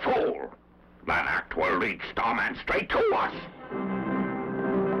 You fool! That act will lead Starman straight to us!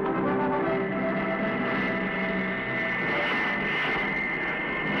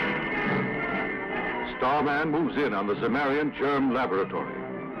 Starman moves in on the Zemarian germ laboratory.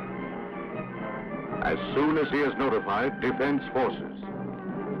 As soon as he is notified, defense forces.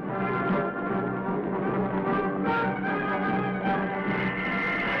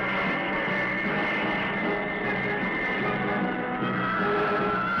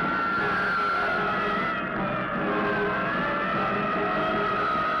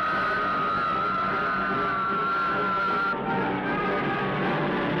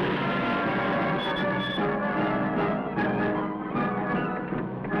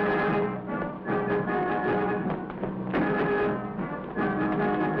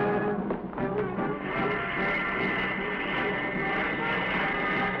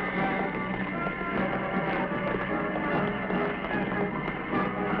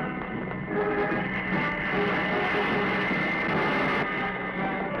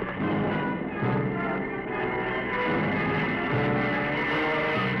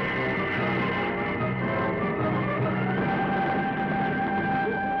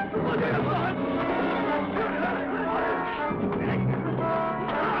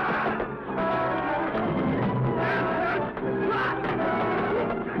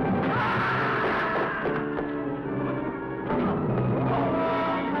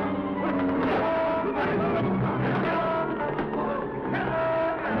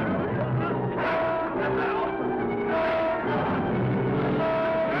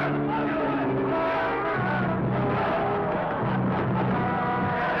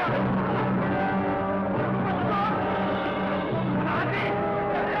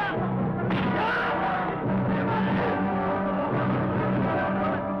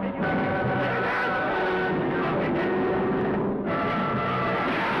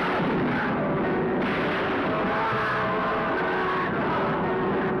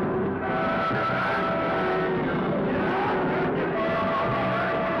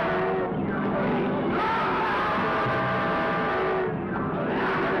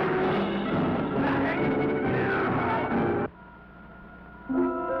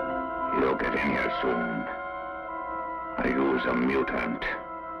 We'll get in here soon. I use a mutant.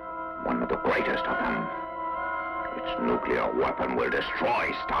 One of the greatest of them. Its nuclear weapon will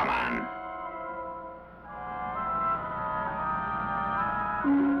destroy Starman.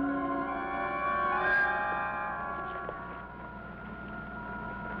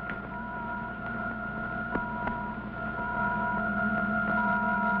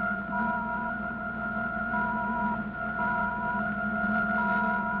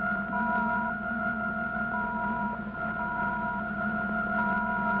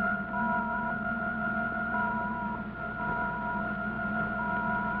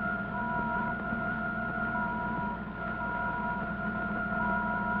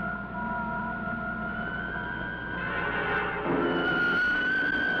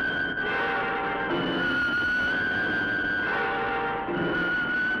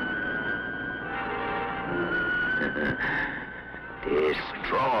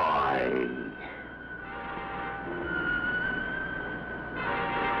 Destroy.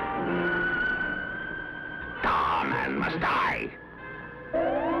 Starman must die.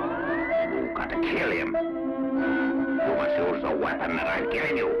 You've got to kill him. You must use the weapon that I've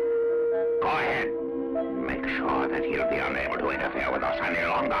given you. Go ahead. Make sure that he'll be unable to interfere with us any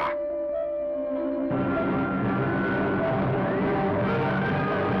longer.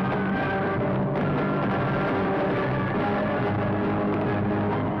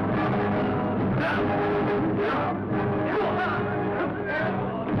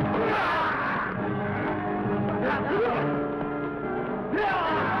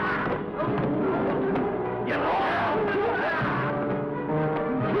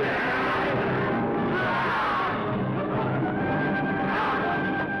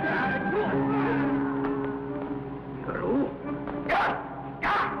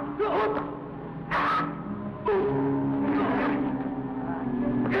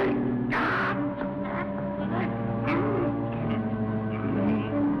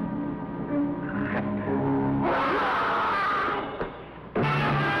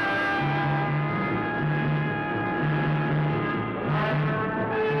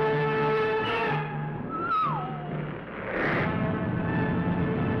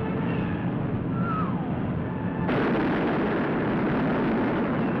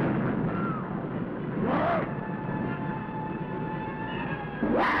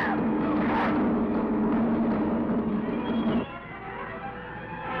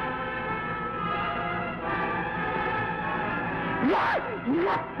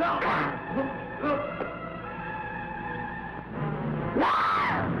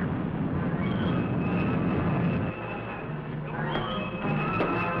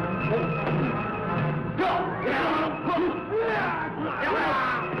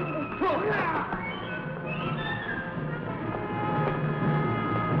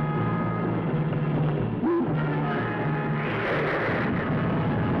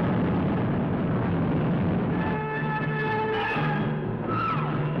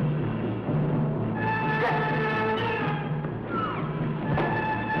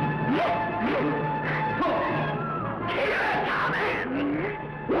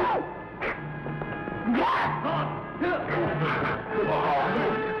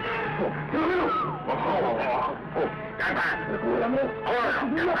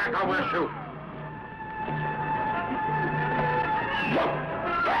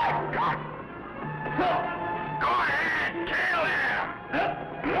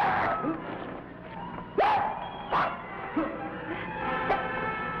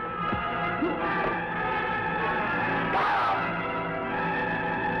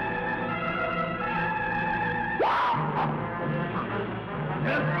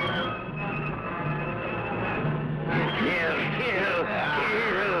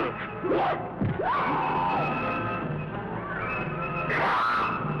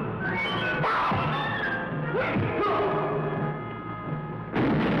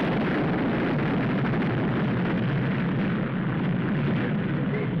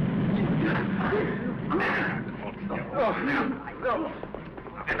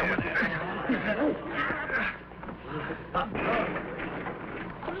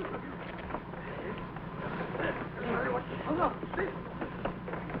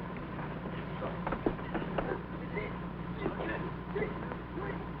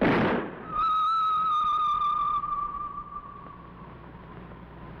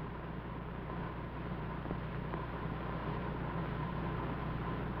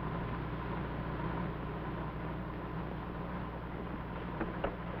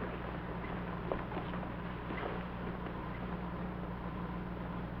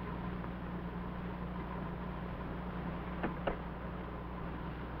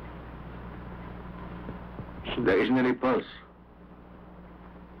 There isn't any pulse.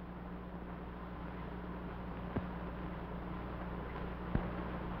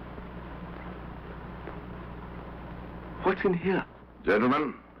 What's in here?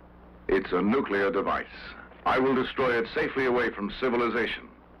 Gentlemen, it's a nuclear device. I will destroy it safely away from civilization.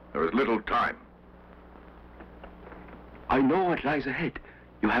 There is little time. I know what lies ahead.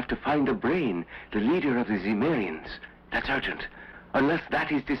 You have to find the brain, the leader of the Zemarians. That's urgent. Unless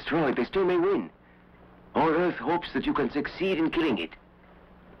that is destroyed, they still may win. All Earth hopes that you can succeed in killing it.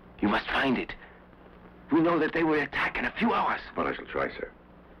 You must find it. We know that they will attack in a few hours. But I shall try, sir.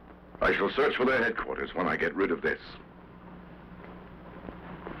 I shall search for their headquarters when I get rid of this.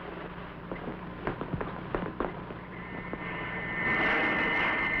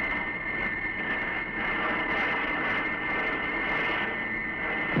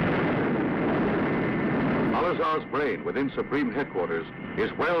 Salazar's brain within Supreme Headquarters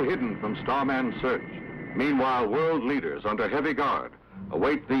is well hidden from Starman's search. Meanwhile, world leaders under heavy guard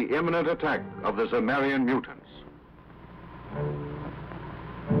await the imminent attack of the Zemarian mutants.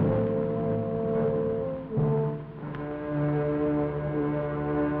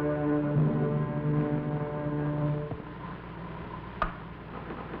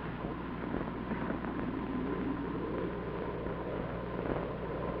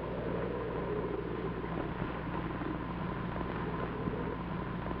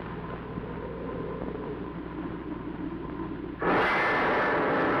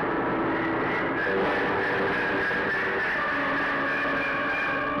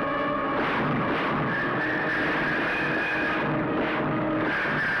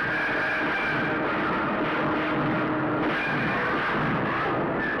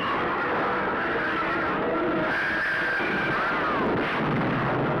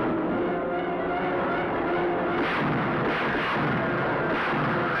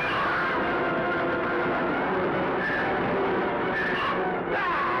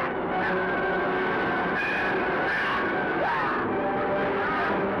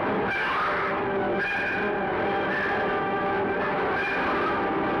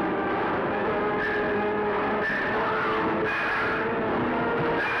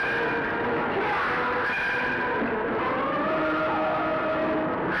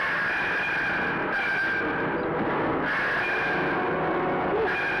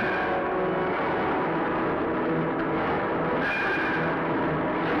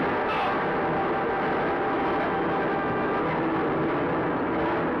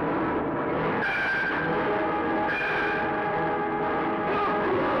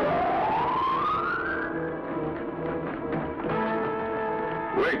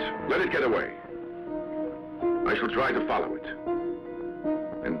 Wait, let it get away. I shall try to follow it.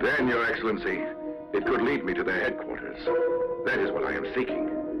 And then, Your Excellency, it could lead me to their headquarters. That is what I am seeking.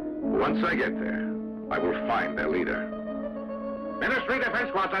 Once I get there, I will find their leader. Ministry Defense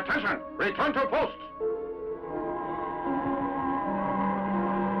Squads, attention! Return to post!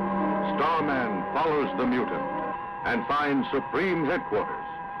 Starman follows the mutant and finds Supreme Headquarters.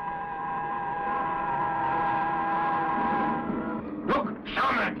 Look!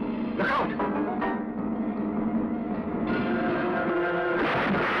 Starman! Look out!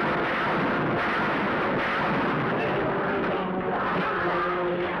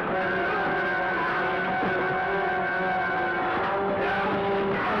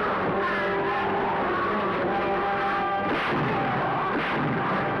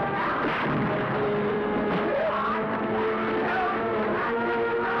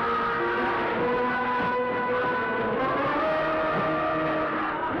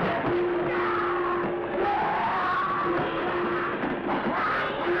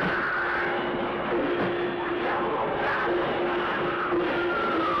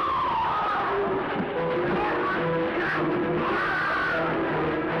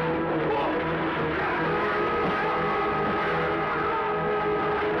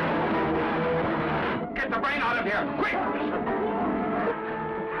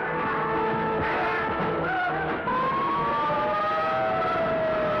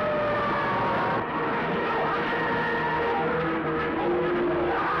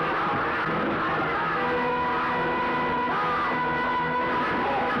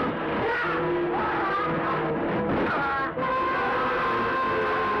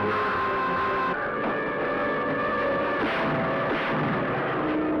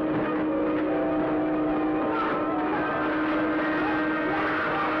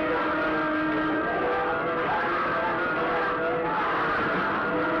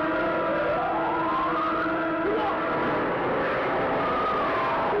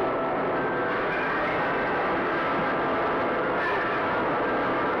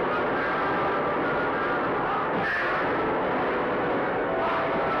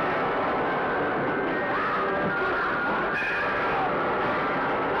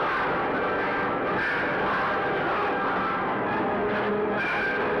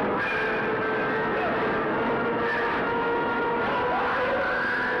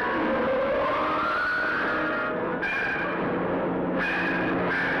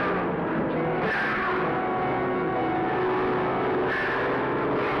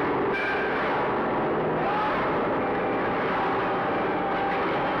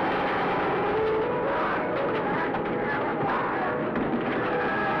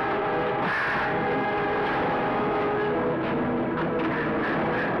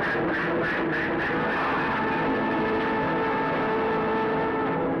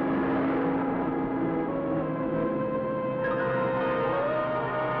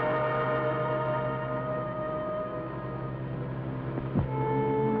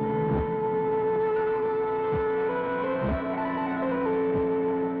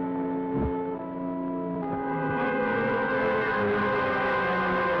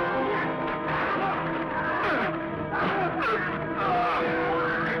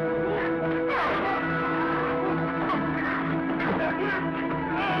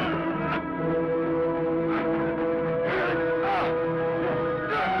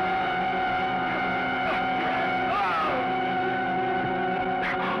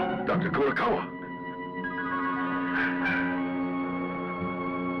 Dr. Kurakawa.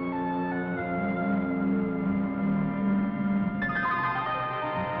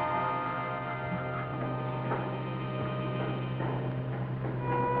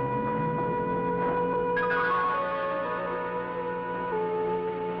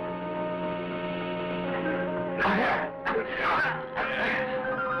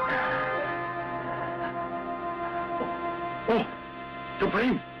 Oh, the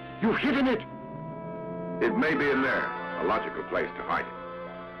brain! You've hidden it! It may be in there. A logical place to hide it.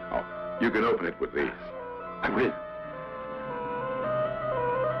 Oh, you can open it with these. I will.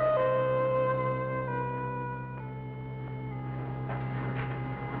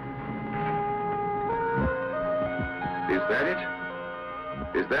 Is that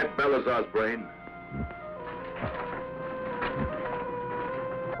it? Is that Balazar's brain?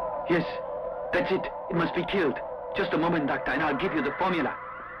 Yes, that's it. It must be killed. Just a moment, Doctor, and I'll give you the formula.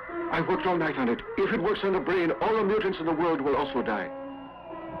 I worked all night on it. If it works on the brain, all the mutants in the world will also die.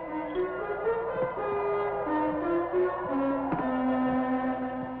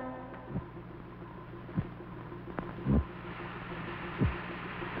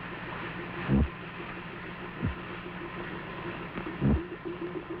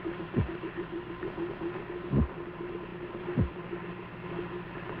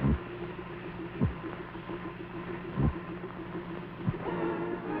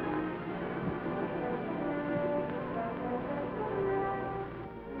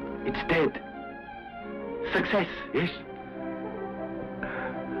 It's dead. Success. Yes?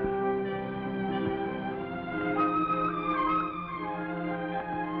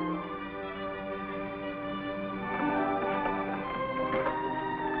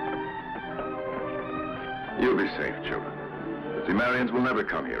 You'll be safe, children. The Marians will never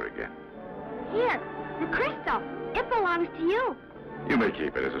come here again. Here, the crystal. It belongs to you. You may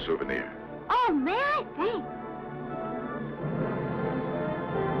keep it as a souvenir. Oh, may I? Thanks.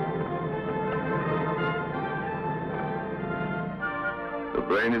 The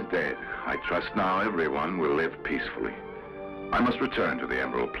brain is dead. I trust now everyone will live peacefully. I must return to the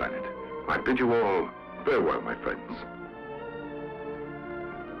Emerald Planet. I bid you all farewell, my friends.